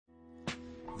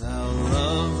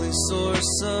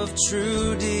source of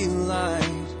true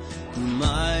delight, whom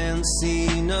I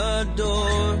unseen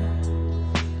adore.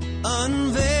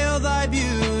 Unveil thy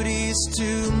beauties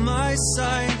to my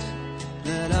sight,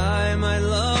 that I might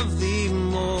love thee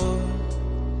more.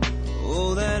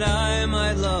 Oh, that I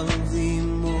might love thee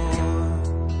more.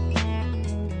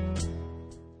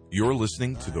 You're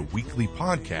listening to the weekly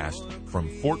podcast from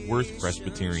Fort Worth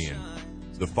Presbyterian.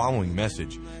 The following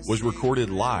message was recorded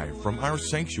live from our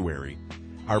sanctuary.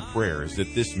 Our prayer is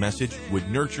that this message would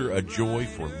nurture a joy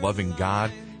for loving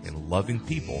God and loving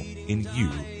people in you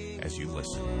as you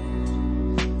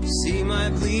listen. See my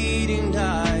bleeding,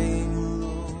 dying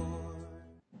Lord.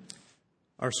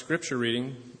 Our scripture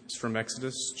reading is from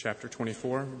Exodus chapter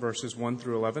 24, verses 1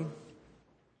 through 11.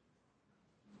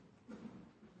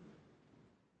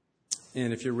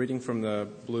 And if you're reading from the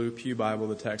Blue Pew Bible,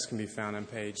 the text can be found on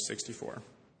page 64.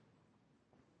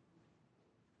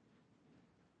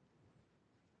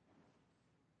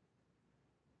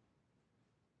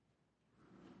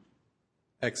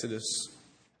 Exodus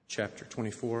chapter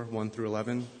 24, 1 through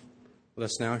 11. Let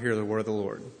us now hear the word of the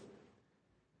Lord.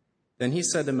 Then he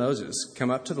said to Moses,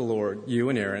 "Come up to the Lord, you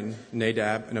and Aaron,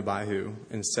 Nadab and Abihu,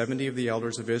 and 70 of the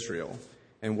elders of Israel,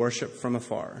 and worship from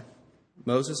afar.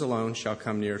 Moses alone shall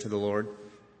come near to the Lord,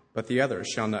 but the others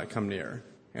shall not come near,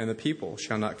 and the people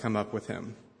shall not come up with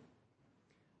him."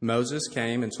 Moses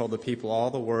came and told the people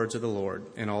all the words of the Lord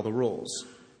and all the rules.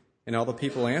 And all the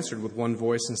people answered with one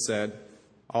voice and said,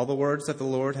 "All the words that the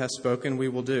Lord has spoken we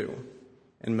will do."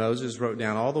 And Moses wrote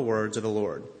down all the words of the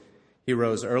Lord. He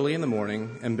rose early in the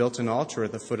morning and built an altar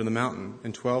at the foot of the mountain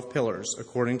and 12 pillars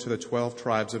according to the 12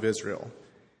 tribes of Israel.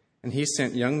 And he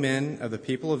sent young men of the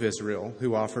people of Israel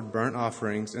who offered burnt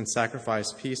offerings and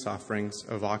sacrificed peace offerings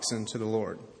of oxen to the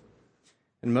Lord.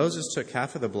 And Moses took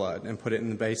half of the blood and put it in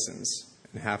the basins,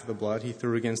 and half of the blood he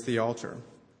threw against the altar.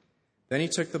 Then he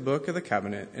took the book of the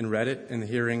covenant and read it in the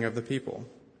hearing of the people.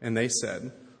 And they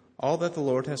said, "All that the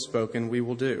Lord has spoken we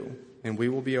will do, and we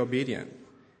will be obedient."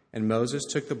 And Moses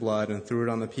took the blood and threw it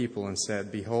on the people and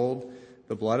said, "Behold,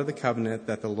 the blood of the covenant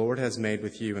that the Lord has made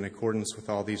with you in accordance with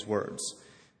all these words."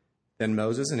 Then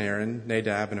Moses and Aaron,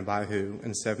 Nadab and Abihu,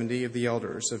 and 70 of the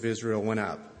elders of Israel went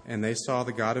up, and they saw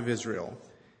the God of Israel.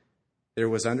 There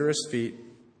was under his feet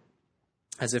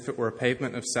as if it were a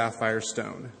pavement of sapphire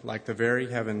stone, like the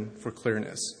very heaven for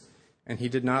clearness. And he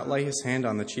did not lay his hand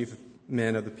on the chief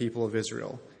men of the people of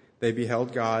Israel. They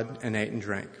beheld God and ate and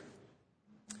drank.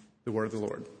 The word of the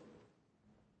Lord.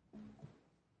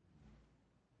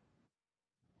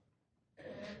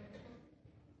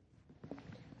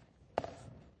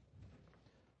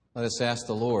 Let us ask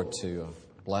the Lord to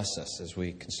bless us as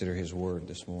we consider his word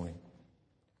this morning.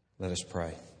 Let us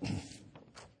pray.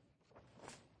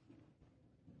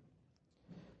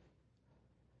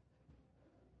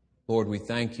 Lord, we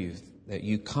thank you that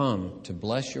you come to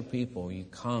bless your people. You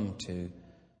come to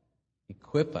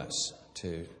equip us,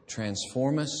 to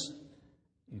transform us.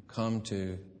 You come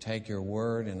to take your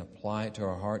word and apply it to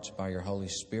our hearts by your Holy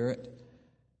Spirit.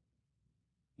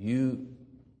 You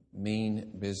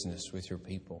mean business with your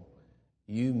people.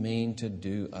 You mean to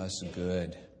do us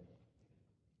good.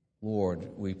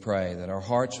 Lord, we pray that our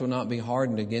hearts will not be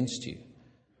hardened against you.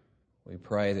 We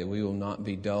pray that we will not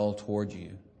be dull toward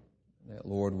you. That,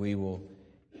 Lord, we will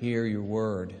hear your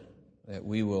word, that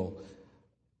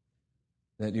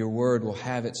your word will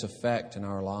have its effect in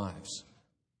our lives.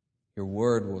 Your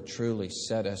word will truly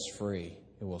set us free.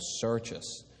 It will search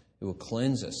us. It will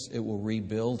cleanse us. It will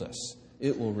rebuild us.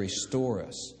 It will restore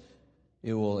us.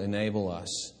 It will enable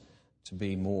us to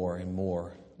be more and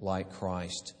more like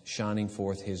Christ, shining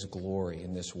forth his glory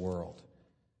in this world.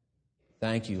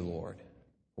 Thank you, Lord,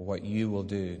 for what you will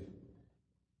do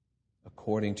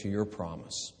according to your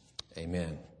promise.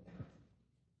 Amen.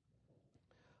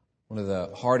 One of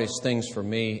the hardest things for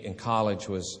me in college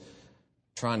was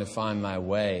trying to find my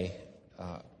way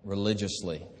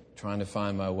religiously, trying to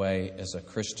find my way as a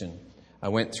Christian. I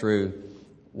went through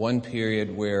one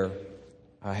period where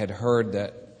I had heard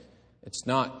that it's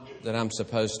not that I'm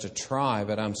supposed to try,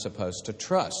 but I'm supposed to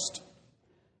trust.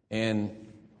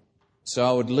 And so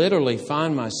I would literally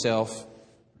find myself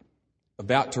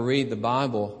about to read the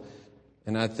Bible,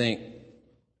 and I'd think,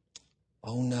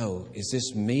 oh no, is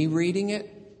this me reading it?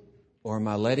 Or am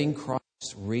I letting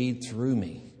Christ read through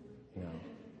me? You know,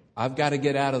 I've got to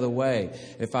get out of the way.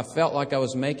 If I felt like I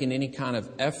was making any kind of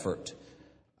effort,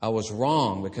 I was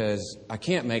wrong, because I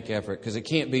can't make effort, because it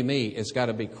can't be me. It's got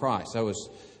to be Christ. I was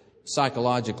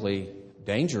psychologically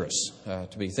dangerous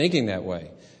to be thinking that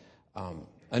way.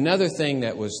 Another thing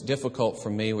that was difficult for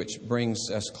me, which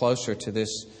brings us closer to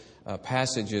this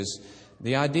passage, is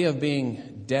the idea of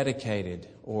being dedicated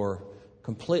or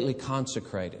completely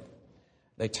consecrated.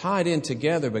 They tied in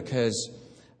together because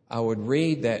I would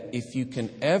read that if you can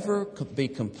ever be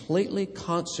completely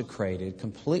consecrated,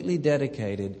 completely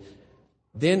dedicated,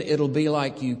 then it'll be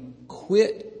like you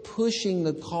quit pushing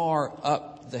the car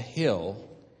up the hill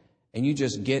and you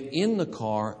just get in the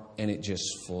car and it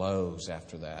just flows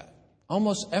after that,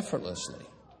 almost effortlessly.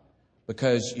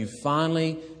 Because you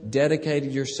finally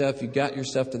dedicated yourself, you got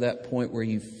yourself to that point where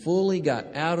you fully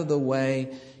got out of the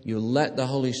way, you let the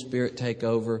Holy Spirit take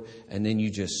over, and then you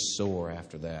just soar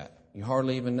after that. You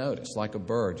hardly even notice, like a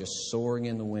bird just soaring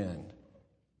in the wind.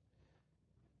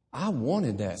 I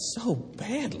wanted that so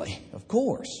badly, of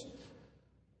course.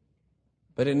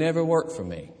 But it never worked for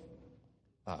me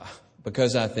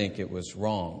because I think it was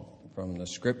wrong from the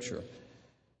Scripture.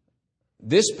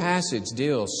 This passage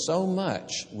deals so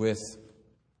much with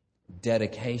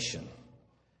dedication.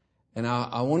 And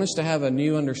I want us to have a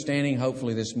new understanding,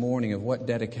 hopefully this morning, of what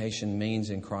dedication means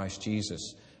in Christ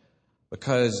Jesus.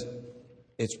 Because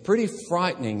it's pretty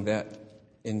frightening that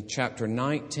in chapter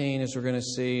 19, as we're going to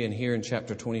see, and here in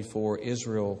chapter 24,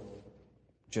 Israel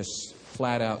just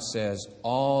flat out says,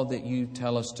 all that you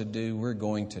tell us to do, we're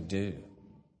going to do.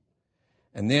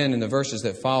 And then in the verses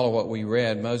that follow what we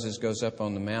read, Moses goes up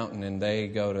on the mountain and they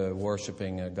go to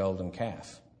worshiping a golden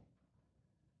calf.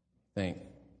 Think,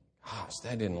 gosh,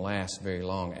 that didn't last very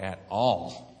long at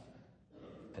all.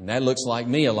 And that looks like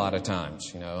me a lot of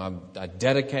times. You know, I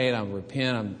dedicate, I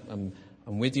repent,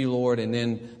 I'm with you, Lord, and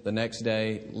then the next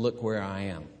day, look where I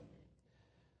am.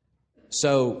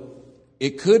 So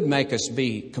it could make us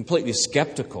be completely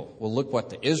skeptical. Well, look what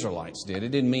the Israelites did. It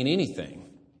didn't mean anything.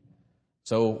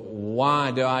 So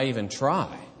why do I even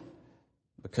try?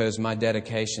 Because my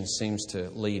dedication seems to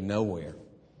lead nowhere.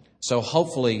 So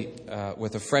hopefully,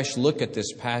 with a fresh look at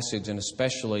this passage, and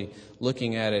especially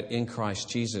looking at it in Christ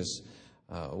Jesus,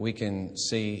 we can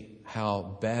see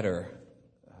how better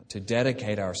to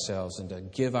dedicate ourselves and to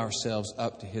give ourselves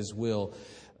up to His will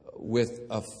with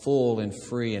a full and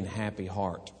free and happy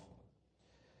heart.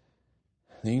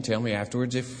 Then you can tell me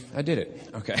afterwards if I did it.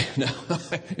 Okay. No.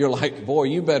 You're like, boy,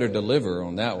 you better deliver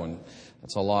on that one.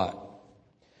 That's a lot.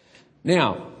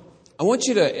 Now,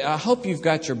 I hope you've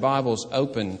got your Bibles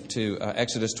open to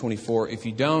Exodus 24. If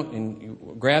you don't, and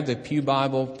you grab the Pew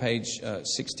Bible, page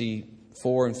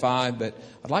 64 and 5. But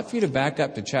I'd like for you to back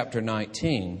up to chapter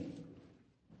 19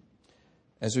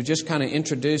 as we just kind of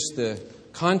introduce the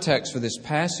context for this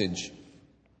passage.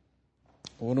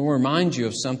 I want to remind you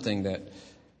of something that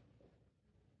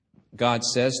God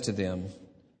says to them.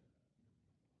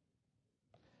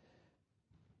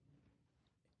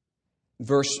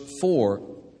 Verse 4,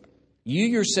 you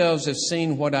yourselves have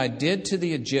seen what I did to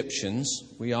the Egyptians.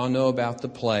 We all know about the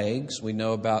plagues. We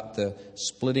know about the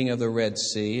splitting of the Red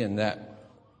Sea and that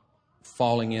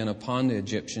falling in upon the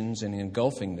Egyptians and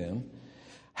engulfing them.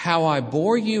 How I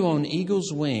bore you on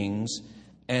eagle's wings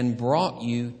and brought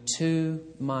you to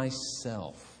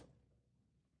myself.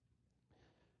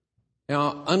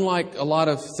 Now, unlike a lot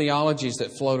of theologies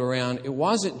that float around, it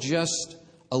wasn't just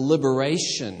a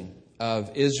liberation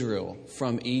of Israel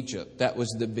from Egypt that was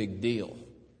the big deal.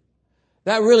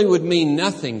 That really would mean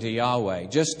nothing to Yahweh,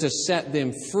 just to set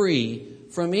them free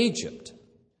from Egypt.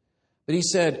 But He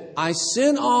said, I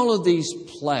sent all of these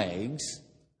plagues.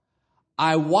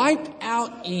 I wiped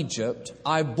out Egypt.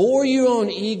 I bore you on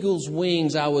eagle's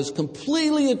wings. I was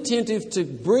completely attentive to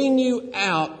bring you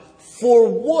out. For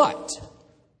what?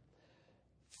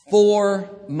 For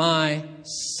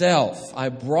myself. I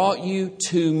brought you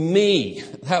to me.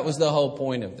 That was the whole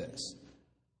point of this.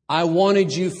 I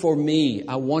wanted you for me.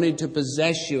 I wanted to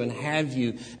possess you and have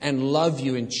you and love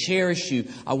you and cherish you.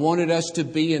 I wanted us to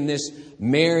be in this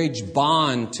marriage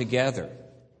bond together.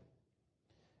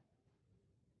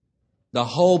 The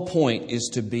whole point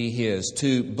is to be His,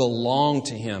 to belong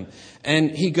to Him.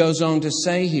 And He goes on to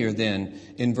say here then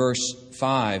in verse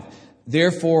 5,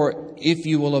 therefore, if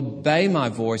you will obey my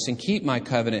voice and keep my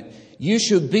covenant, you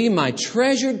shall be my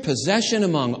treasured possession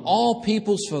among all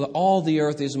peoples, for all the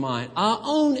earth is mine. I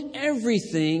own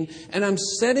everything, and I'm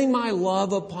setting my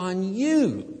love upon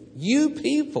you, you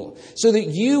people, so that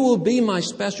you will be my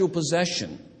special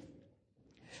possession.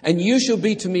 And you shall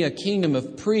be to me a kingdom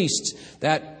of priests.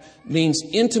 That means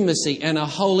intimacy, and a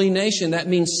holy nation. That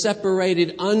means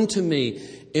separated unto me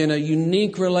in a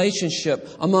unique relationship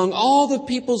among all the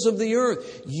peoples of the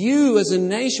earth. You as a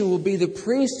nation will be the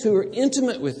priests who are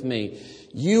intimate with me.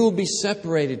 You will be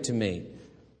separated to me.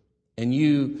 And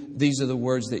these are the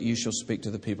words that you shall speak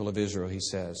to the people of Israel, He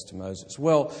says to Moses.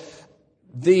 Well,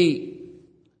 the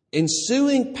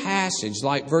ensuing passage,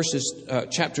 like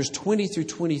chapters 20 through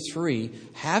 23,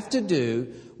 have to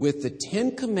do with the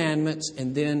 10 Commandments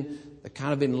and then the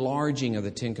kind of enlarging of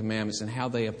the Ten Commandments and how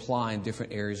they apply in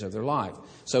different areas of their life.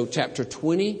 So chapter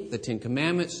 20, the Ten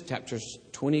Commandments, chapters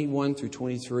 21 through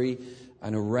 23,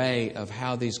 an array of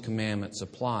how these commandments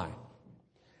apply.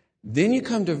 Then you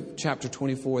come to chapter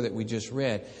 24 that we just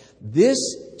read. This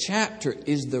chapter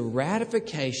is the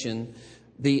ratification,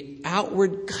 the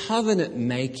outward covenant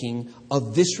making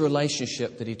of this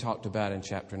relationship that he talked about in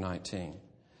chapter 19.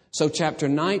 So chapter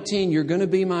 19, you're going to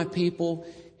be my people.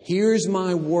 Here's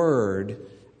my word.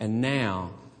 And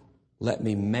now let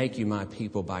me make you my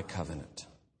people by covenant,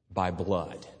 by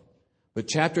blood. But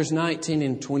chapters 19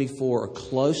 and 24 are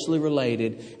closely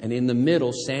related, and in the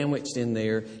middle, sandwiched in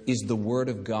there, is the Word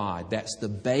of God. That's the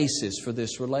basis for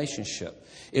this relationship.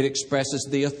 It expresses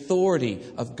the authority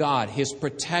of God, His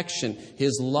protection,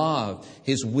 His love,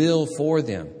 His will for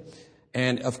them.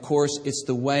 And, of course, it's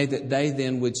the way that they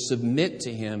then would submit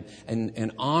to Him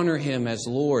and honor Him as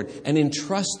Lord and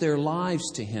entrust their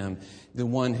lives to Him, the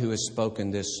one who has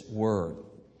spoken this Word.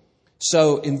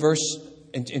 So,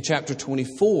 in chapter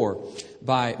 24,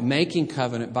 by making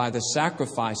covenant, by the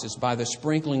sacrifices, by the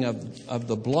sprinkling of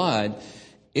the blood,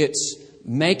 it's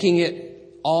making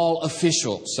it all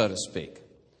official, so to speak.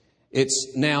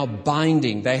 It's now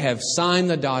binding. They have signed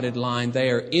the dotted line. They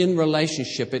are in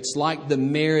relationship. It's like the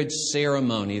marriage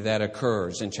ceremony that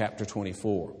occurs in chapter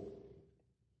 24.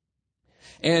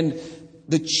 And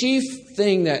the chief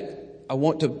thing that I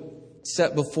want to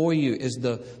set before you is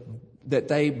that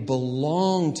they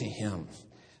belong to Him.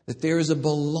 That there is a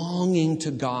belonging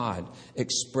to God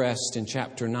expressed in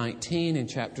chapter 19 and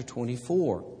chapter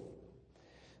 24.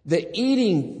 The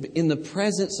eating in the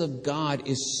presence of God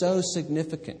is so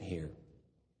significant here.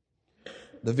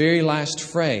 The very last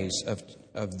phrase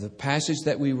of the passage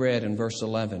that we read in verse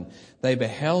 11, they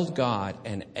beheld God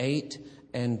and ate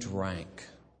and drank.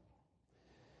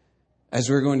 As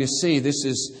we're going to see, this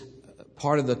is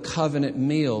part of the covenant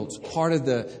meal. It's part of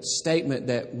the statement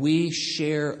that we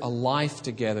share a life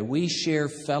together. We share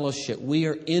fellowship. We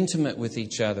are intimate with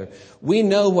each other. We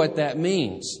know what that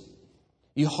means.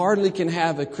 You hardly can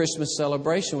have a Christmas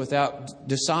celebration without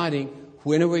deciding,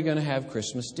 when are we going to have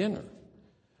Christmas dinner?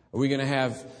 Are we going to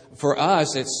have, for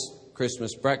us, it's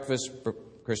Christmas breakfast,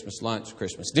 Christmas lunch,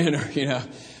 Christmas dinner,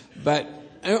 But,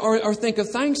 or think of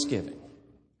Thanksgiving.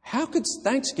 How could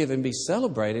Thanksgiving be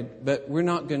celebrated, but we're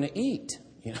not going to eat?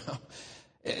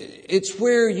 It's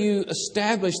where you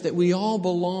establish that we all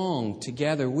belong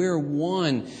together. We're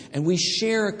one, and we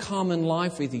share a common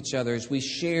life with each other as we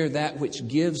share that which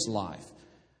gives life.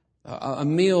 A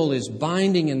meal is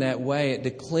binding in that way. It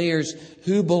declares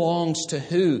who belongs to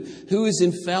who is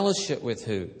in fellowship with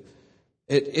who.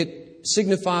 It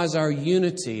signifies our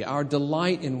unity, our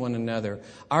delight in one another,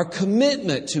 our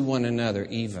commitment to one another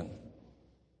even.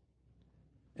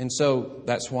 And so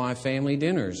that's why family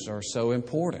dinners are so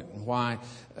important. Why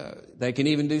they can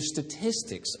even do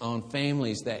statistics on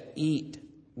families that eat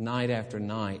night after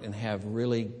night and have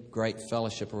really great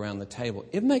fellowship around the table.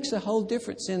 It makes a whole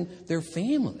difference in their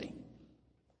family.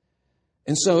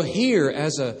 And so here,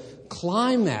 as a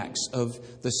climax of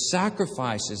the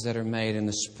sacrifices that are made and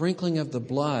the sprinkling of the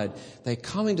blood, they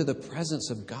come into the presence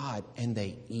of God and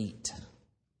they eat.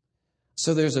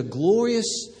 So there's a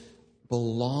glorious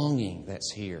belonging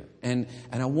that's here. And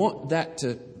I want that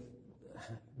to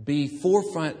be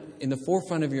in the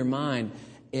forefront of your mind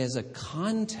as a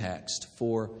context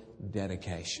for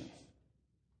dedication.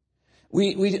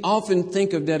 We often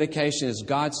think of dedication as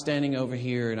God standing over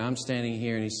here and I'm standing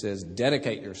here and He says,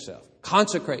 dedicate yourself,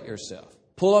 consecrate yourself,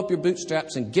 pull up your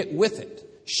bootstraps and get with it.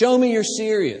 Show me you're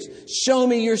serious. Show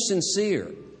me you're sincere.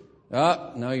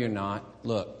 Oh, no, you're not.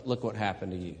 Look what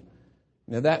happened to you.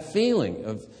 Now that feeling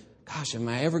of, gosh, am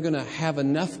I ever going to have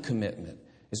enough commitment?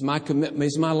 Is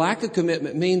my lack of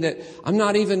commitment mean that I'm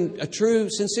not even a true,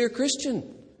 sincere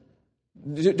Christian?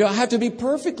 Do I have to be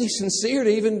perfectly sincere to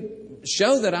even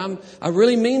show that I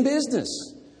really mean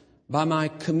business by my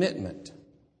commitment?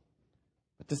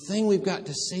 But the thing we've got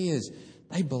to see is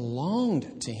they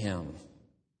belonged to Him.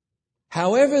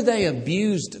 However they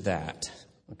abused that,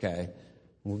 okay,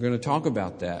 we're going to talk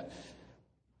about that.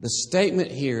 The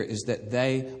statement here is that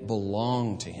they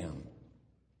belong to Him.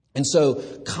 And so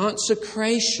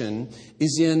consecration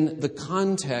is in the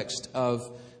context of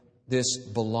this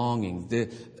belonging,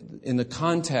 in the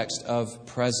context of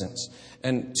presence.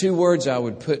 And two words I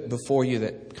would put before you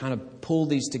that kind of pull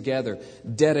these together: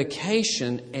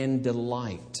 dedication and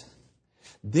delight.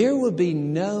 There will be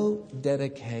no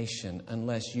dedication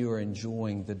unless you are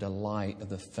enjoying the delight of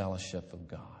the fellowship of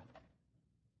God.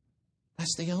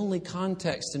 That's the only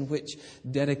context in which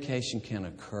dedication can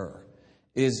occur,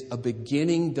 is a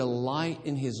beginning delight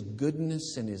in His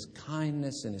goodness and His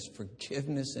kindness and His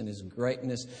forgiveness and His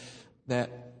greatness that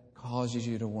causes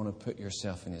you to want to put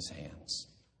yourself in His hands.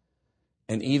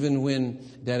 And even when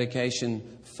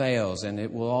dedication fails, and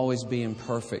it will always be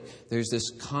imperfect, there's this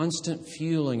constant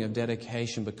fueling of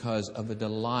dedication because of a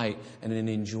delight and an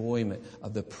enjoyment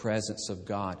of the presence of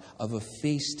God, of a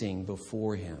feasting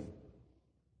before Him.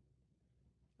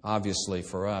 Obviously,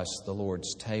 for us, the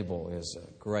Lord's table is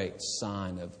a great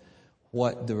sign of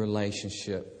what the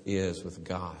relationship is with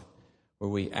God, where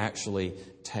we actually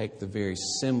take the very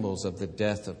symbols of the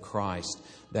death of Christ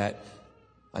that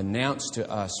announce to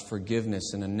us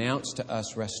forgiveness and announce to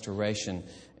us restoration,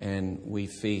 and we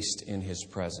feast in His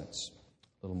presence.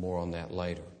 A little more on that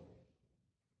later.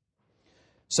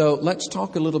 So let's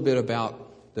talk a little bit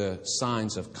about the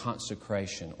signs of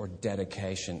consecration or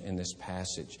dedication in this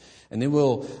passage. And then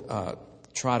we'll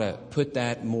try to put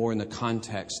that more in the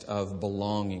context of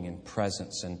belonging and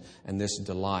presence and this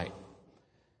delight.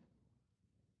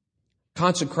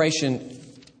 Consecration,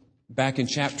 back in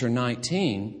chapter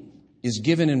 19, is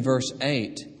given in verse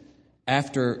 8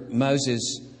 after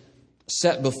Moses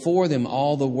set before them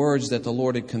all the words that the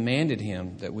Lord had commanded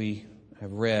him that we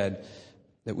read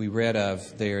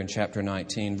of there in chapter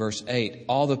 19. Verse 8,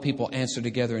 all the people answered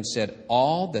together and said,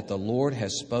 all that the Lord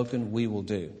has spoken we will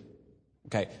do.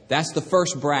 Okay, that's the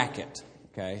first bracket.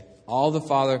 Okay, all the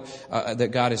Father that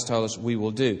God has told us we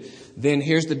will do. Then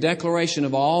here's the declaration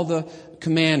of all the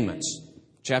commandments,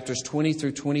 chapters 20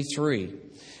 through 23.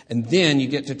 And then you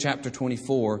get to chapter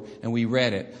 24, and we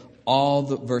read it.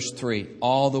 Verse 3,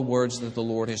 all the words that the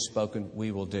Lord has spoken,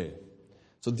 we will do.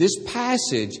 So this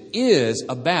passage is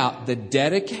about the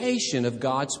dedication of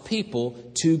God's people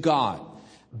to God.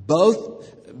 Both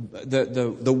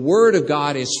the Word of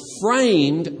God is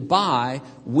framed by,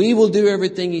 we will do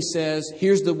everything He says.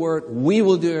 Here's the word, we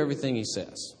will do everything He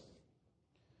says.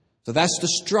 So that's the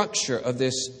structure of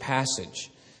this passage.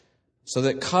 So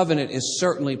that covenant is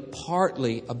certainly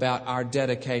partly about our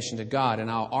dedication to God.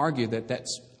 And I'll argue that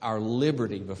that's our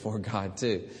liberty before God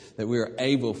too. That we are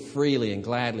able freely and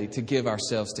gladly to give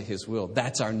ourselves to His will.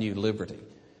 That's our new liberty.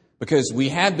 Because we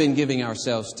have been giving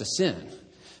ourselves to sin.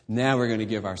 Now we're going to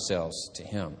give ourselves to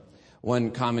Him.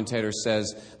 One commentator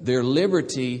says their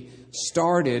liberty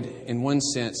started in one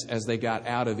sense as they got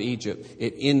out of Egypt.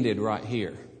 It ended right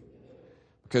here.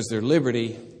 Because their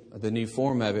liberty, the new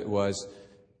form of it was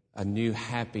a new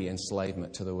happy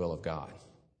enslavement to the will of God.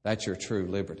 That's your true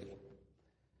liberty.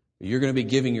 You're going to be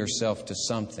giving yourself to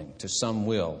something, to some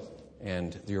will.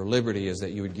 And your liberty is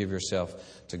that you would give yourself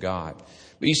to God.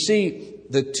 But you see,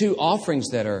 the two offerings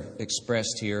that are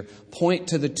expressed here point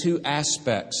to the two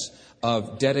aspects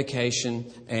of dedication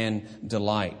and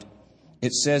delight.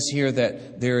 It says here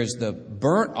that there is the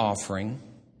burnt offering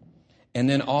and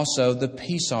then also the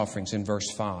peace offerings in verse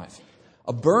 5.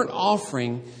 A burnt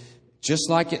offering, just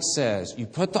like it says, you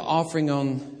put the offering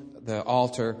on the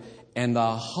altar and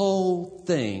the whole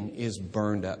thing is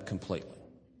burned up completely.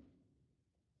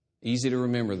 Easy to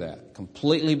remember that.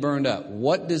 Completely burned up.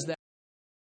 What does that mean?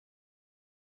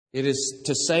 It is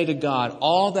to say to God,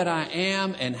 all that I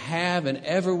am and have and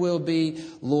ever will be,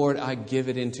 Lord, I give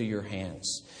it into your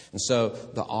hands. And so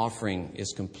the offering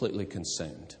is completely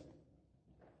consumed.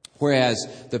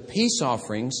 Whereas the peace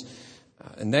offerings,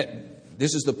 and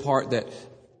this is the part that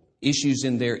issues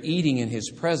in their eating in His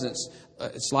presence.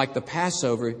 It's like the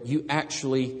Passover. You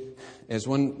actually, as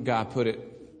one guy put it,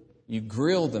 you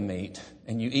grill the meat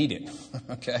and you eat it.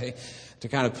 Okay, to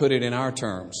kind of put it in our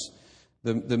terms,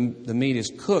 the meat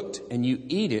is cooked and you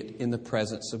eat it in the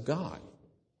presence of God,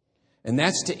 and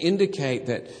that's to indicate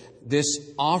that this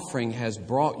offering has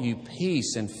brought you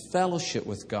peace and fellowship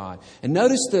with God. And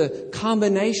notice the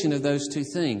combination of those two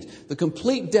things. The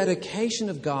complete dedication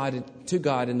of God to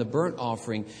God in the burnt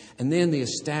offering, and then the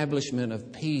establishment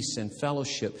of peace and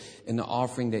fellowship in the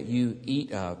offering that you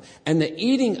eat of. And the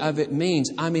eating of it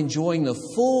means I'm enjoying the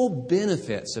full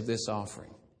benefits of this offering.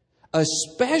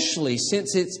 Especially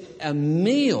since it's a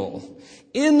meal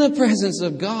in the presence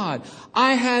of God.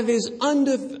 I have His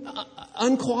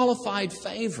unqualified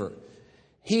favor.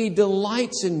 He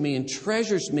delights in me and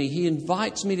treasures me. He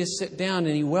invites me to sit down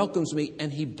and He welcomes me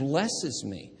and He blesses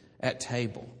me at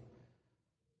table.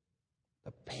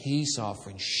 The peace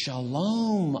offering,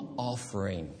 shalom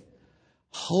offering,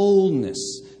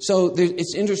 wholeness. So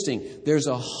it's interesting. There's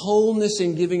a wholeness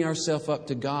in giving ourselves up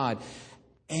to God.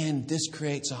 And this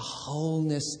creates a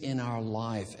wholeness in our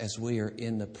life as we are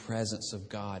in the presence of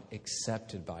God,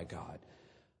 accepted by God,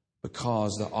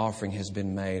 because the offering has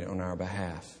been made on our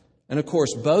behalf. And of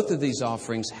course, both of these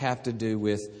offerings have to do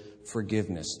with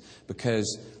forgiveness,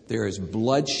 because there is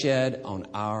bloodshed on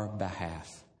our behalf.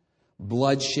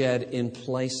 Bloodshed in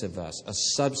place of us. A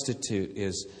substitute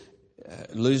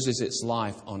loses its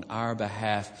life on our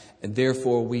behalf, and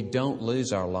therefore we don't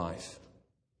lose our life.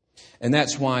 And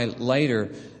that's why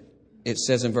later it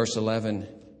says in verse 11,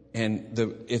 and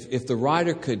if the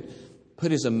writer could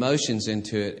put his emotions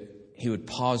into it, he would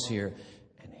pause here,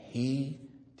 and he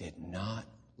did not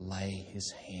lay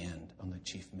his hand on the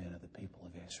chief men of the people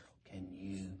of Israel. Can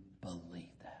you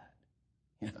believe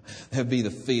that? That'd be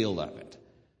the feel of it.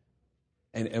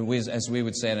 And we, as we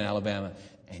would say in Alabama,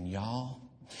 and y'all,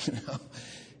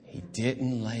 he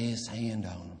didn't lay his hand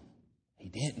on them. He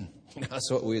didn't.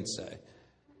 That's what we'd say.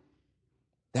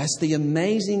 That's the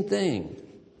amazing thing,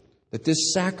 that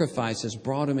this sacrifice has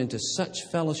brought them into such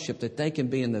fellowship that they can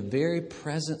be in the very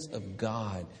presence of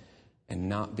God and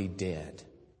not be dead.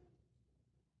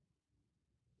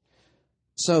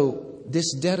 So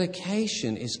this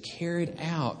dedication is carried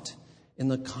out in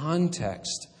the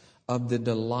context of the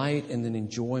delight and the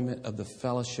enjoyment of the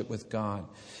fellowship with God.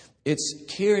 It's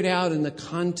carried out in the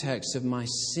context of my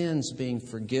sins being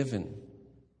forgiven.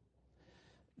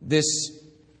 This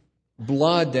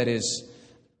blood that is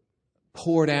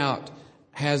poured out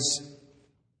has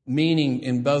meaning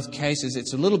in both cases.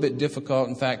 It's a little bit difficult.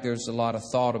 In fact, there's a lot of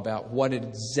thought about what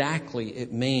exactly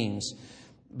it means.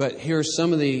 But here are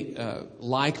some of the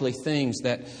likely things: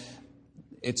 that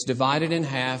it's divided in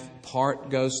half. Part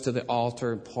goes to the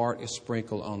altar, and part is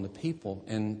sprinkled on the people.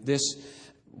 And this,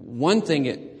 one thing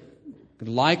it could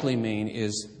likely mean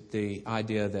is the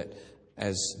idea that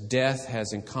as death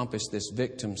has encompassed this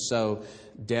victim, so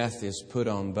death is put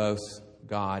on both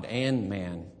God and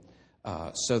man.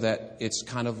 So that it's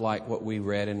kind of like what we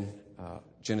read in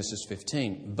Genesis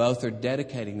 15. Both are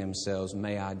dedicating themselves,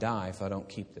 may I die if I don't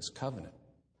keep this covenant.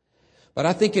 But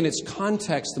I think in its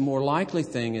context, the more likely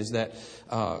thing is that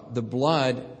the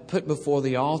blood put before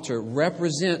the altar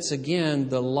represents, again,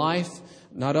 the life,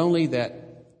 not only that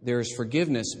there is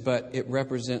forgiveness, but it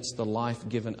represents the life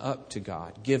given up to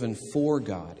God, given for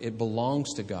God. It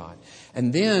belongs to God.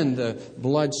 And then the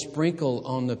blood sprinkled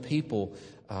on the people.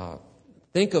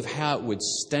 Think of how it would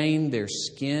stain their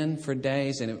skin for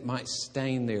days, and it might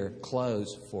stain their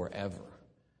clothes forever.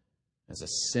 As a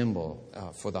symbol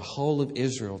for the whole of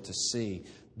Israel to see,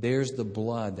 there's the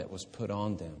blood that was put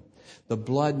on them. The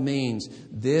blood means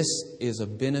this is a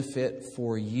benefit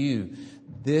for you.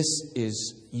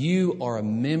 You are a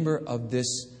member of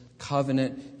this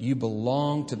covenant. You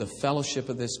belong to the fellowship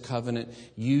of this covenant.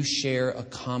 You share a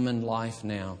common life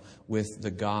now with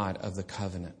the God of the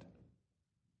covenant.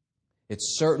 It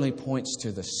certainly points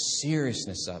to the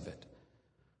seriousness of it.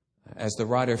 As the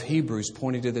writer of Hebrews,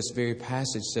 pointing to this very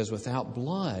passage, says, without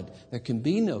blood, there can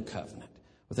be no covenant.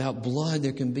 Without blood,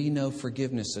 there can be no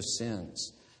forgiveness of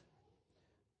sins.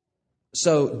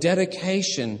 So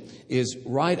dedication is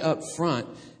right up front.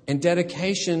 And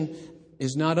dedication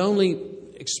is not only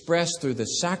expressed through the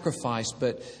sacrifice,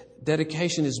 but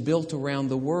dedication is built around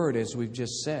the Word, as we've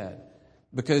just said.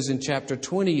 Because in chapter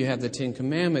 20, you have the Ten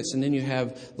Commandments, and then you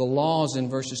have the laws in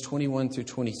verses 21 through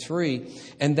 23.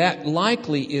 And that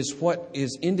likely is what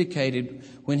is indicated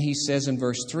when he says in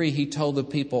verse 3, he told the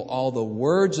people all the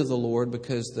words of the Lord,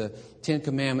 because the Ten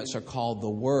Commandments are called the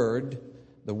Word,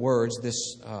 the words,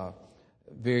 this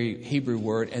very Hebrew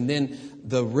word. And then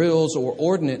the rules or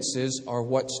ordinances are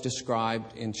what's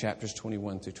described in chapters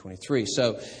 21 through 23.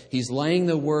 So he's laying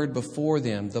the Word before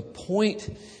them. The point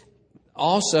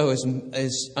also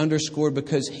is underscored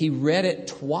because he read it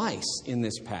twice in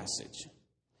this passage.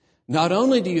 Not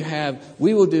only do you have,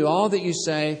 we will do all that you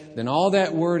say, then all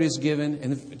that word is given.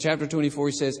 In chapter 24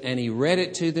 he says, and he read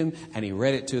it to them, and he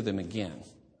read it to them again.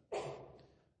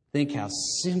 Think how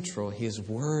central his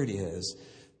word is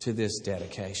to this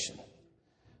dedication.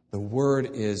 The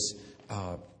word is,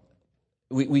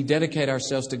 we dedicate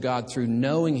ourselves to God through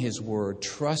knowing his word,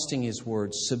 trusting his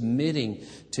word, submitting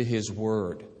to his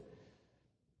word.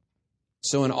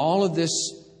 So in all of this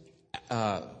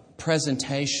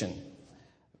presentation,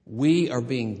 we are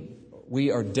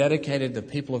dedicated, the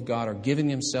people of God are giving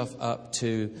themselves up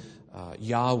to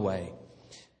Yahweh.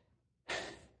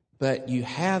 But you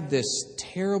have this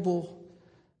terrible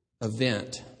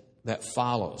event that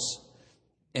follows.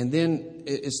 And then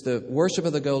it's the worship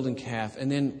of the golden calf,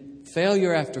 and then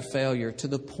failure after failure, to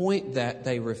the point that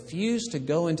they refuse to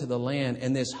go into the land,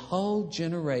 and this whole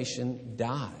generation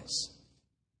dies.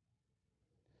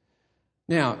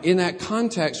 Now, in that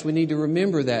context, we need to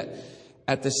remember that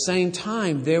at the same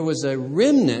time, there was a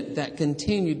remnant that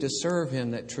continued to serve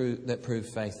him that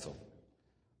proved faithful.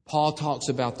 Paul talks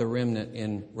about the remnant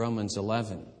in Romans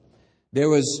 11. There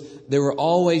were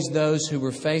always those who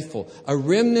were faithful. A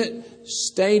remnant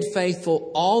stayed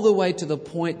faithful all the way to the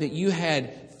point that you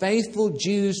had faithful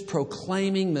Jews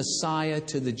proclaiming Messiah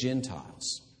to the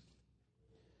Gentiles.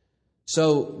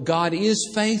 So God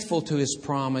is faithful to His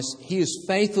promise. He is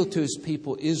faithful to His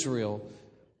people Israel,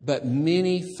 but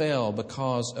many fell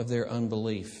because of their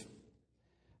unbelief.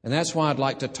 And that's why I'd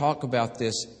like to talk about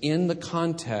this in the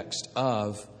context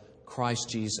of Christ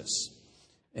Jesus.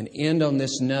 And end on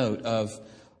this note of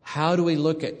how do we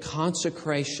look at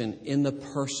consecration in the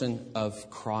person of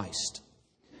Christ.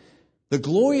 The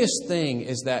glorious thing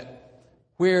is that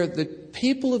where the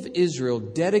people of Israel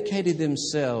dedicated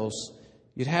themselves,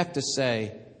 you'd have to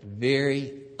say,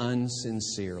 very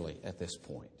unsincerely at this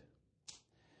point.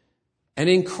 And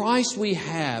in Christ we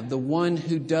have the one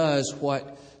who does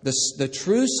what the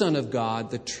true Son of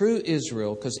God, the true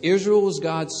Israel, because Israel was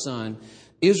God's son,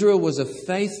 Israel was a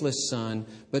faithless son,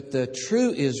 but the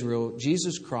true Israel,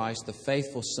 Jesus Christ, the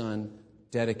faithful Son,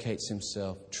 dedicates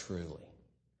Himself truly.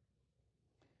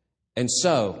 And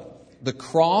so, the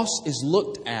cross is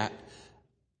looked at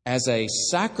as a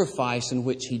sacrifice in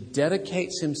which He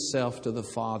dedicates Himself to the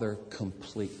Father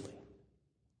completely.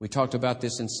 We talked about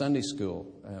this in Sunday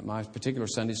school, my particular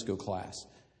Sunday school class.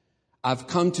 I've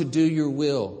come to do your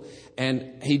will.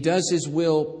 And He does His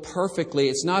will perfectly.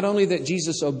 It's not only that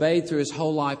Jesus obeyed through His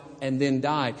whole life and then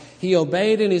died. He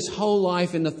obeyed in His whole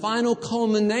life, and the final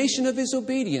culmination of His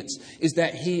obedience is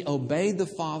that He obeyed the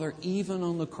Father even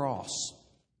on the cross.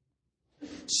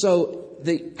 So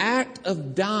the act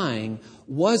of dying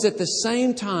was at the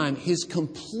same time His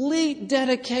complete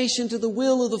dedication to the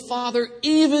will of the Father,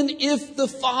 even if the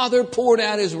Father poured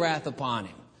out His wrath upon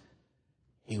Him.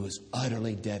 He was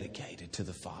utterly dedicated to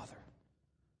the Father.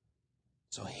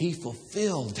 So He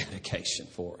fulfilled dedication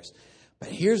for us. But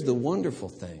here's the wonderful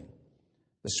thing.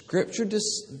 The Scripture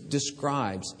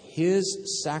describes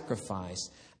His sacrifice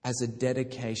as a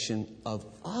dedication of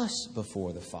us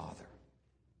before the Father.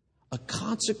 A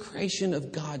consecration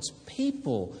of God's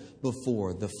people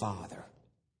before the Father.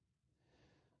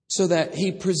 So that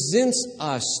He presents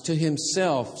us to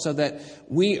Himself, so that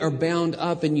we are bound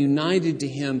up and united to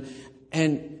Him.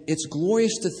 And it's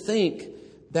glorious to think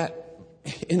that,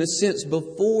 in a sense,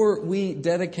 before we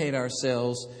dedicate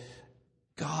ourselves,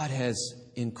 God has,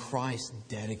 in Christ,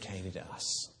 dedicated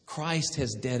us. Christ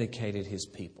has dedicated His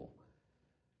people.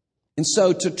 And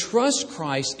so to trust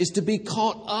Christ is to be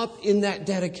caught up in that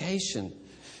dedication.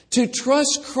 To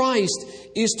trust Christ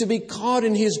is to be caught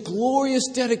in His glorious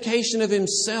dedication of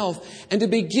Himself and to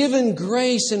be given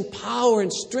grace and power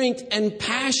and strength and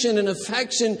passion and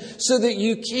affection so that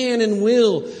you can and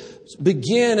will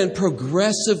begin and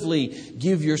progressively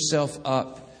give yourself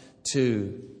up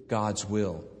to God's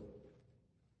will.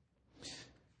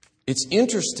 It's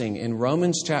interesting in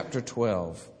Romans chapter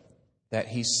 12 that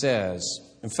he says,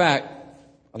 in fact,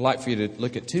 I'd like for you to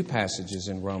look at two passages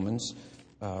in Romans.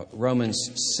 Romans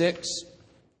 6,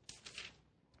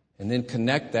 and then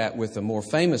connect that with a more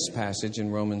famous passage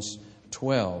in Romans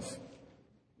 12.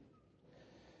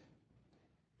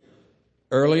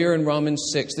 Earlier in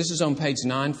Romans 6, this is on page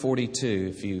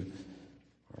 942 if you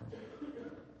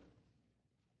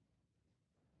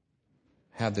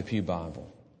have the Pew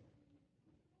Bible.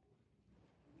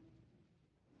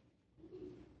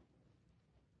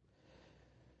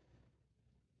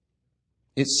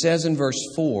 It says in verse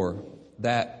 4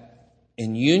 that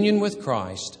in union with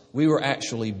Christ, we were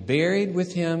actually buried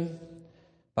with Him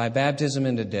by baptism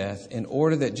into death, in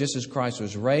order that just as Christ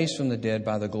was raised from the dead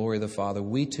by the glory of the Father,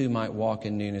 we too might walk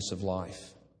in newness of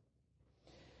life.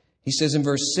 He says in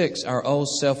verse 6, our old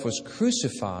self was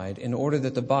crucified in order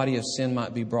that the body of sin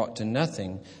might be brought to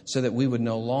nothing, so that we would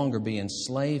no longer be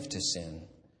enslaved to sin.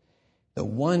 The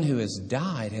one who has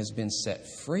died has been set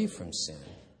free from sin.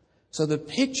 So the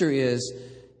picture is,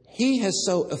 He has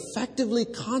so effectively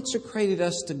consecrated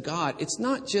us to God. It's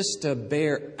not just a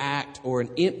bare act or an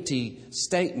empty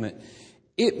statement.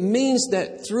 It means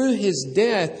that through His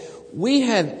death, we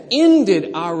have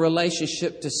ended our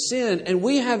relationship to sin and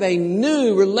we have a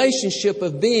new relationship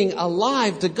of being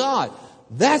alive to God.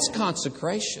 That's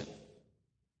consecration.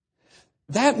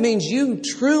 That means you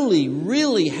truly,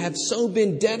 really have so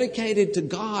been dedicated to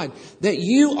God that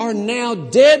you are now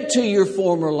dead to your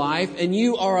former life and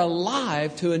you are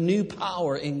alive to a new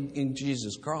power in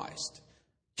Jesus Christ.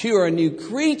 You are a new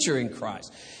creature in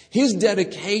Christ. His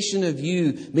dedication of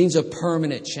you means a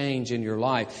permanent change in your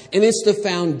life. And it's the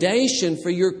foundation for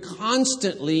your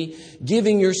constantly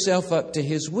giving yourself up to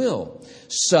His will.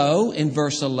 So, in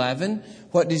verse 11,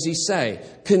 what does he say?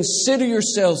 Consider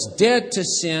yourselves dead to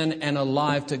sin and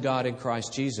alive to God in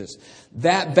Christ Jesus.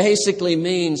 That basically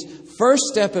means first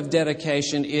step of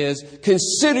dedication is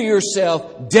consider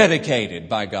yourself dedicated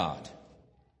by God.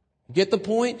 Get the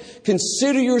point?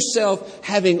 Consider yourself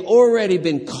having already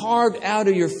been carved out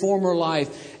of your former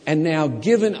life and now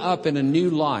given up in a new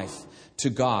life to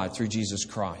God through Jesus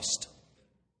Christ.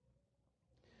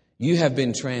 You have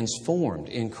been transformed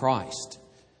in Christ.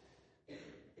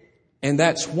 And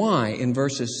that's why in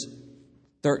verses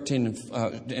 13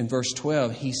 and verse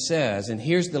 12, he says, and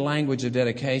here's the language of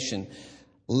dedication,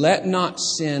 let not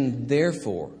sin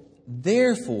therefore,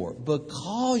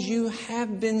 because you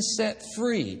have been set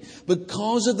free,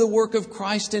 because of the work of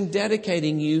Christ in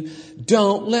dedicating you,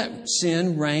 don't let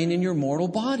sin reign in your mortal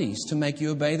bodies to make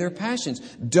you obey their passions.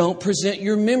 Don't present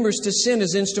your members to sin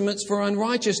as instruments for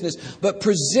unrighteousness, but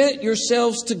present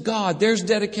yourselves to God, there's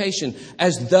dedication,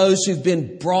 as those who've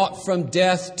been brought from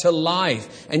death to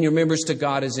life, and your members to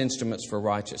God as instruments for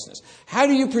righteousness. How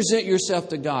do you present yourself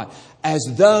to God? As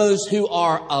those who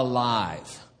are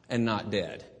alive and not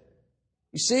dead.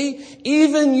 You see,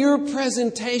 even your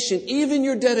presentation, even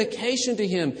your dedication to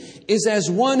Him is as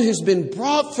one who's been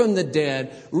brought from the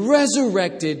dead,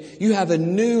 resurrected. You have a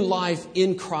new life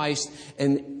in Christ.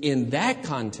 And in that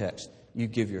context, you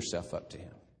give yourself up to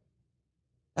Him.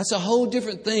 That's a whole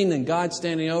different thing than God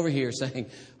standing over here saying,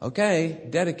 okay,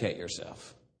 dedicate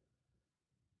yourself.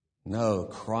 No,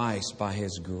 Christ, by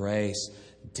His grace,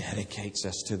 dedicates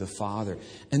us to the Father.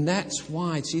 And that's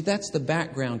why, see, that's the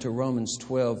background to Romans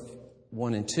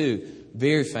 12:1 and 2,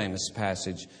 very famous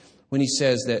passage, when he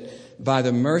says that by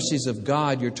the mercies of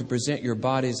God, you're to present your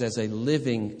bodies as a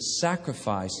living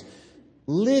sacrifice.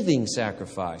 Living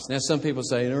sacrifice. Now, some people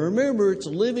say, now remember, it's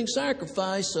a living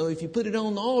sacrifice, so if you put it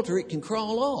on the altar, it can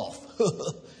crawl off.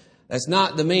 That's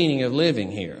not the meaning of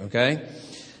living here, okay?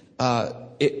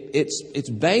 It's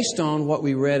based on what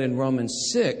we read in Romans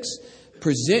 6.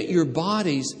 Present your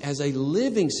bodies as a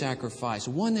living sacrifice,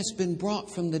 one that's been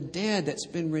brought from the dead, that's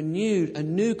been renewed, a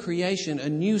new creation, a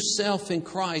new self in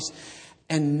Christ.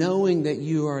 And knowing that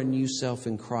you are a new self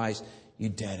in Christ, you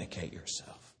dedicate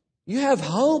yourself. You have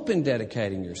hope in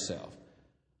dedicating yourself.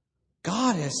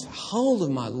 God has hold of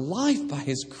my life by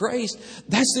His grace.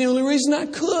 That's the only reason I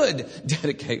could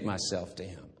dedicate myself to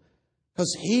Him.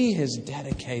 Because He has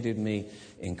dedicated me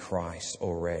in Christ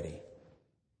already.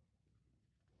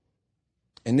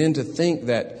 And then to think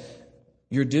that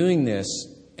you're doing this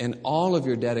and all of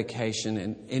your dedication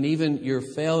and even your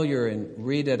failure and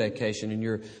rededication, and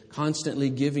you're constantly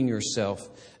giving yourself,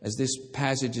 as this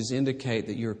passages indicate,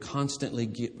 that you're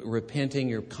constantly repenting,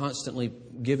 you're constantly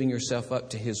giving yourself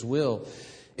up to His will.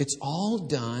 It's all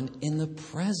done in the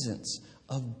presence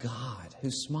of God, who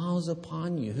smiles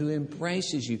upon you, who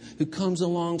embraces you, who comes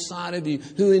alongside of you,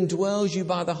 who indwells you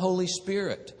by the Holy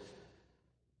Spirit.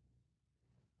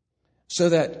 So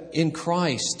that in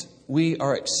Christ we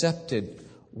are accepted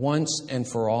once and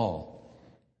for all.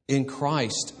 In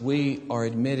Christ we are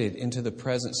admitted into the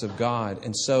presence of God.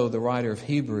 And so the writer of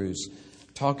Hebrews,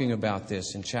 talking about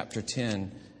this in chapter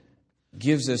 10,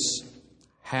 gives us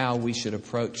how we should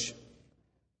approach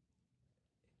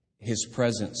His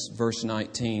presence. Verse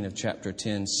 19 of chapter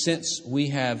 10. Since we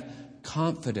have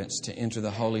confidence to enter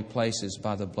the holy places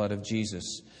by the blood of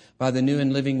Jesus, by the new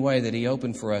and living way that He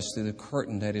opened for us through the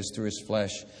curtain that is through His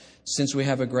flesh. Since we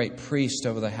have a great priest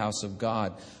over the house of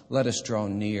God, let us draw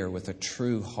near with a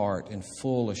true heart and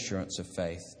full assurance of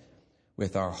faith,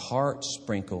 with our hearts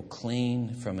sprinkled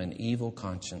clean from an evil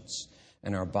conscience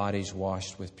and our bodies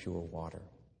washed with pure water.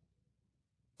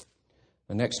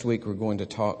 Now, next week we're going to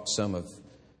talk some of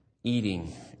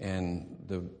eating and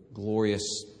the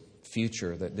glorious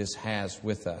future that this has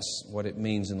with us, what it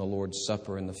means in the Lord's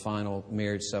Supper and the final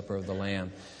marriage supper of the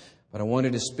Lamb. But I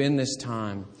wanted to spend this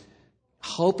time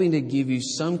hoping to give you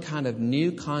some kind of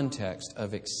new context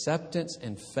of acceptance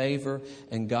and favor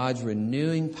and God's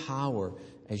renewing power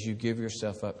as you give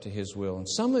yourself up to His will. And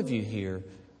some of you here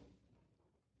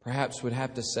perhaps would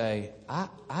have to say, I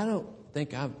don't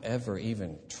think I've ever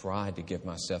even tried to give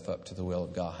myself up to the will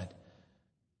of God.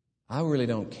 I really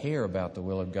don't care about the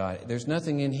will of God. There's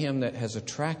nothing in Him that has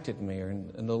attracted me, or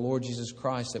in the Lord Jesus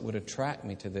Christ, that would attract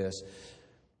me to this.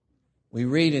 We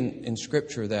read in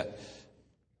Scripture that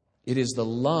it is the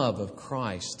love of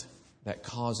Christ that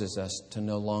causes us to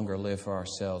no longer live for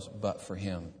ourselves, but for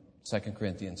Him. 2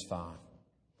 Corinthians 5.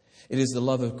 It is the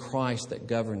love of Christ that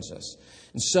governs us.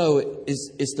 And so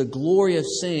it's the glory of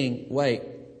saying, wait,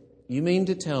 you mean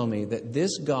to tell me that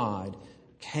this God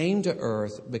came to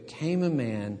earth, became a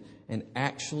man, and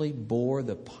actually bore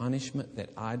the punishment that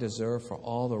I deserve for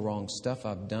all the wrong stuff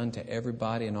I've done to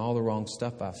everybody and all the wrong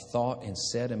stuff I've thought and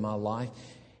said in my life?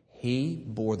 He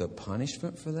bore the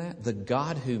punishment for that? The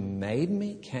God who made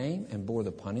me came and bore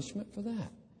the punishment for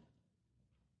that?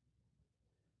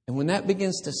 And when that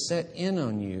begins to set in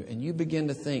on you and you begin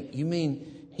to think, you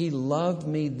mean He loved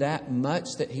me that much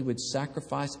that He would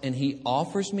sacrifice, and He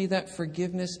offers me that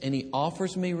forgiveness, and He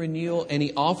offers me renewal, and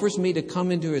He offers me to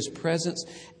come into His presence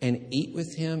and eat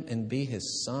with Him and be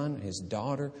His son, His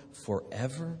daughter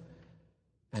forever,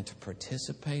 and to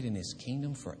participate in His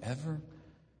kingdom forever?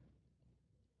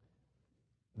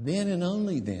 Then and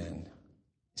only then.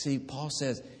 See, Paul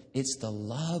says it's the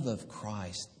love of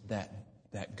Christ that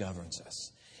governs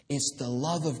us. It's the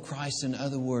love of Christ, in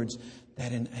other words,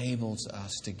 that enables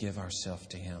us to give ourselves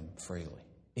to Him freely.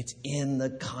 It's in the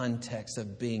context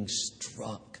of being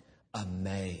struck,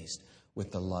 amazed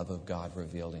with the love of God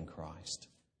revealed in Christ.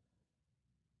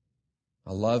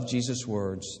 I love Jesus'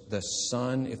 words.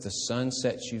 If the Son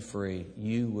sets you free,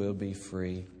 you will be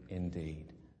free indeed.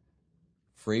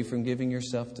 Free from giving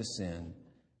yourself to sin,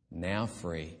 now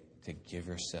free to give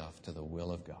yourself to the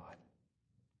will of God.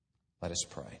 Let us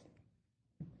pray.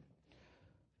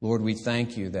 Lord, we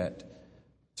thank You that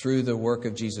through the work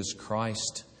of Jesus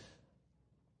Christ,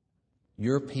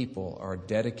 Your people are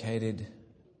dedicated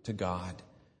to God.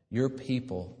 Your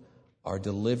people are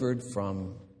delivered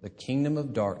from the kingdom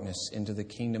of darkness into the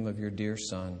kingdom of Your dear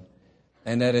Son.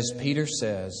 And that, as Peter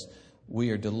says, we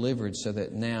are delivered so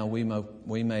that now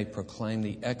we may proclaim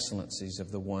the excellencies of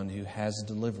the one who has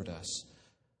delivered us.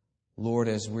 Lord,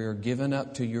 as we are given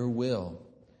up to Your will,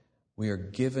 we are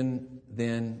given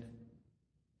then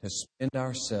to spend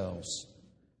ourselves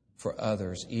for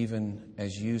others, even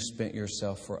as You spent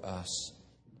Yourself for us.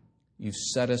 You've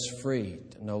set us free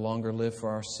to no longer live for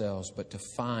ourselves, but to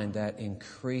find that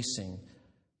increasing,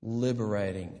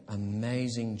 liberating,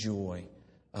 amazing joy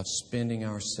of spending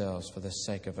ourselves for the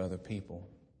sake of other people.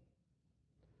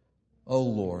 Oh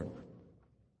Lord,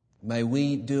 may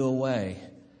we do away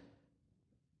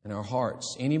in our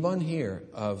hearts, anyone here,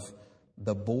 of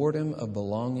the boredom of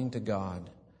belonging to God,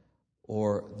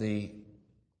 or the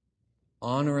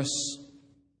onerous,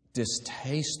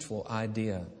 distasteful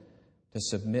idea to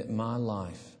submit my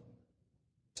life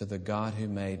to the God who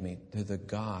made me, to the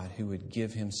God who would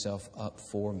give Himself up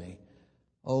for me.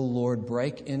 Oh Lord,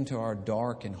 break into our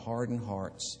dark and hardened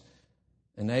hearts.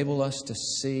 Enable us to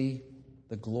see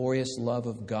the glorious love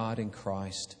of God in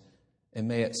Christ, and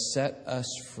may it set us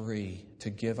free to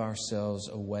give ourselves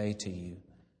away to You,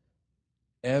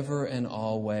 ever and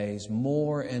always,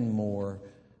 more and more,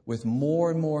 with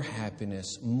more and more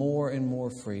happiness, more and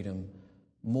more freedom,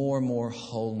 more and more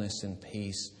wholeness and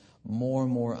peace, more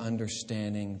and more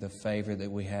understanding the favor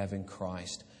that we have in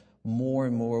Christ, more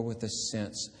and more with a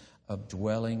sense of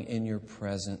dwelling in Your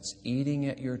presence, eating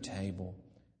at Your table,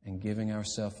 and giving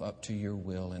ourselves up to Your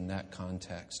will in that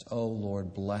context. Oh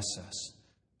Lord, bless us,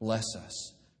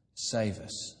 save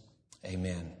us.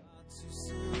 Amen.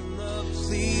 The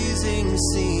pleasing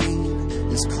scene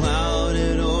is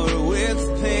clouded or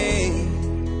with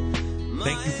pain.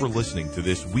 Thank you for listening to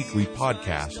this weekly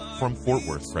podcast from Fort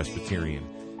Worth Presbyterian.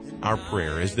 Our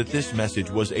prayer is that this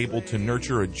message was able to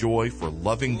nurture a joy for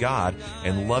loving God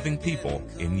and loving people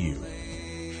in you.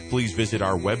 Please visit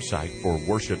our website for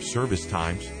worship service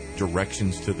times,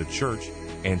 directions to the church,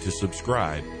 and to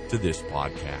subscribe to this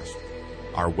podcast.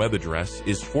 Our web address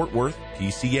is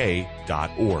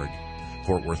fortworthpca.org.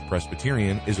 Fort Worth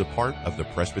Presbyterian is a part of the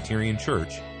Presbyterian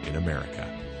Church in America.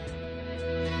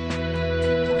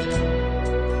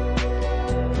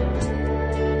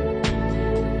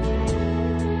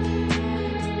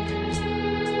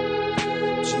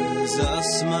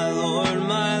 Jesus, my Lord,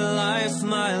 my life,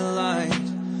 my light,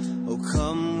 oh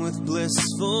come with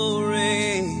blissful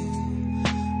ray,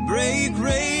 break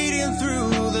radiant through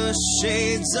the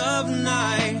shades of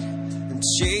night, and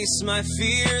chase my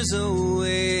fears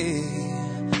away.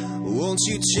 Won't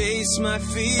You chase my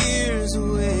fears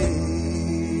away?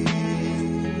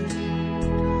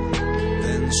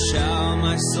 Then shall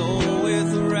my soul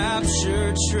with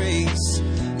rapture trace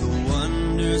the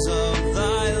wonders of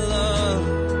Thy love.